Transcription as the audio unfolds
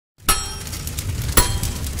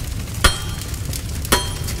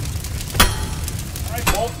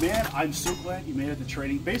Well, man, I'm so glad you made it to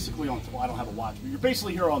training. Basically on, well, I don't have a watch, but you're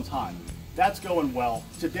basically here on time. That's going well.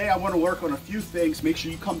 Today I want to work on a few things, make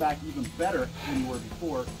sure you come back even better than you were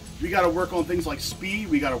before. We got to work on things like speed,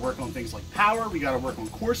 we got to work on things like power, we got to work on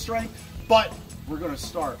core strength, but we're going to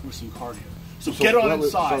start with some cardio. So get on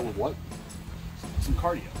inside. Start with what? Some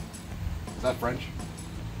cardio. Is that French?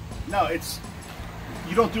 No, it's,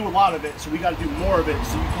 you don't do a lot of it, so we got to do more of it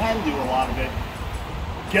so you can do a lot of it.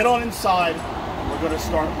 Get on inside, and we're going to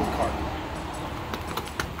start with cardio.